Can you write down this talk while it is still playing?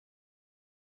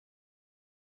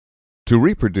To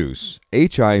reproduce,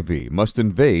 HIV must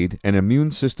invade an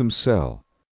immune system cell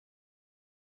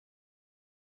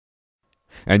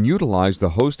and utilize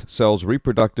the host cell's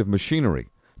reproductive machinery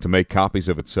to make copies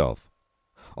of itself,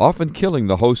 often killing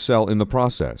the host cell in the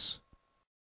process.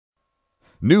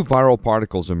 New viral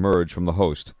particles emerge from the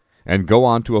host and go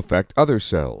on to affect other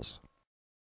cells.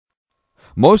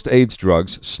 Most AIDS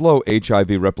drugs slow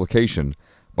HIV replication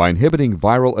by inhibiting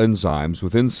viral enzymes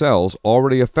within cells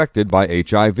already affected by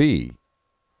HIV.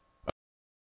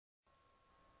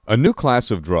 A new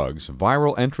class of drugs,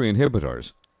 viral entry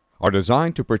inhibitors, are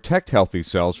designed to protect healthy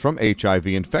cells from HIV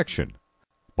infection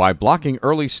by blocking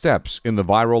early steps in the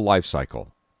viral life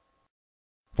cycle.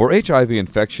 For HIV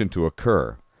infection to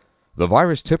occur, the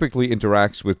virus typically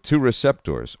interacts with two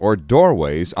receptors or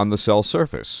doorways on the cell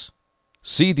surface,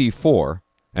 CD4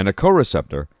 and a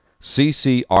coreceptor,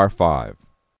 CCR5.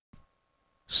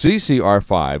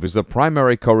 CCR5 is the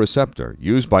primary coreceptor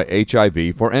used by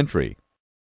HIV for entry.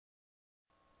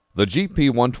 The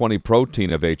GP120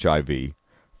 protein of HIV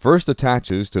first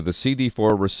attaches to the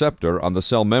CD4 receptor on the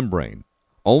cell membrane.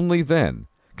 Only then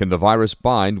can the virus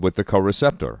bind with the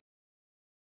coreceptor.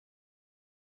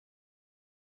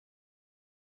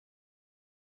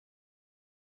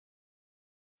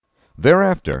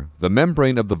 Thereafter, the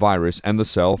membrane of the virus and the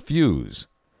cell fuse,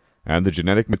 and the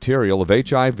genetic material of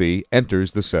HIV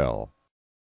enters the cell.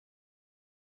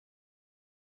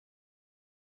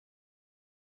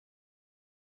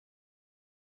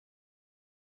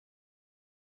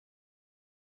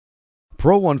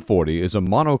 Pro-140 is a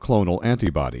monoclonal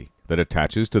antibody that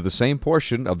attaches to the same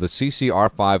portion of the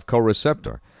CCR5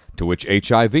 coreceptor to which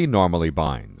HIV normally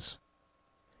binds.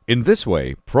 In this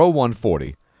way,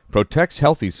 Pro-140 protects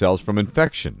healthy cells from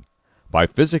infection by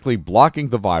physically blocking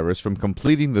the virus from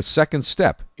completing the second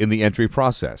step in the entry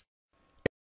process.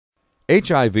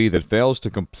 HIV that fails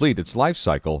to complete its life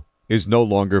cycle is no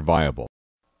longer viable.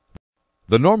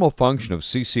 The normal function of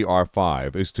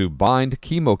CCR5 is to bind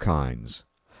chemokines,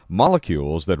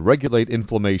 molecules that regulate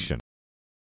inflammation.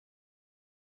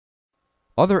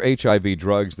 Other HIV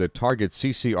drugs that target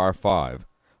CCR5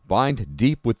 bind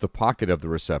deep with the pocket of the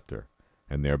receptor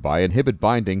and thereby inhibit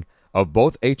binding of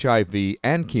both HIV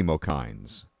and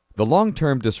chemokines. The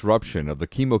long-term disruption of the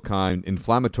chemokine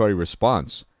inflammatory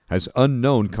response has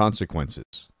unknown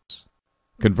consequences.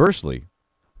 Conversely,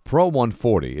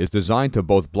 Pro-140 is designed to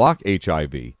both block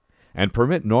HIV and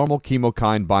permit normal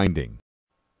chemokine binding.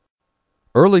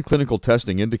 Early clinical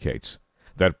testing indicates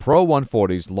that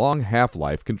Pro-140's long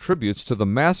half-life contributes to the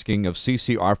masking of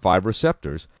CCR5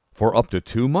 receptors for up to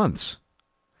 2 months.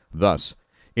 Thus,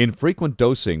 infrequent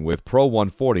dosing with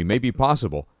Pro-140 may be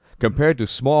possible compared to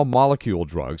small molecule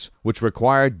drugs which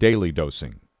require daily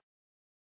dosing.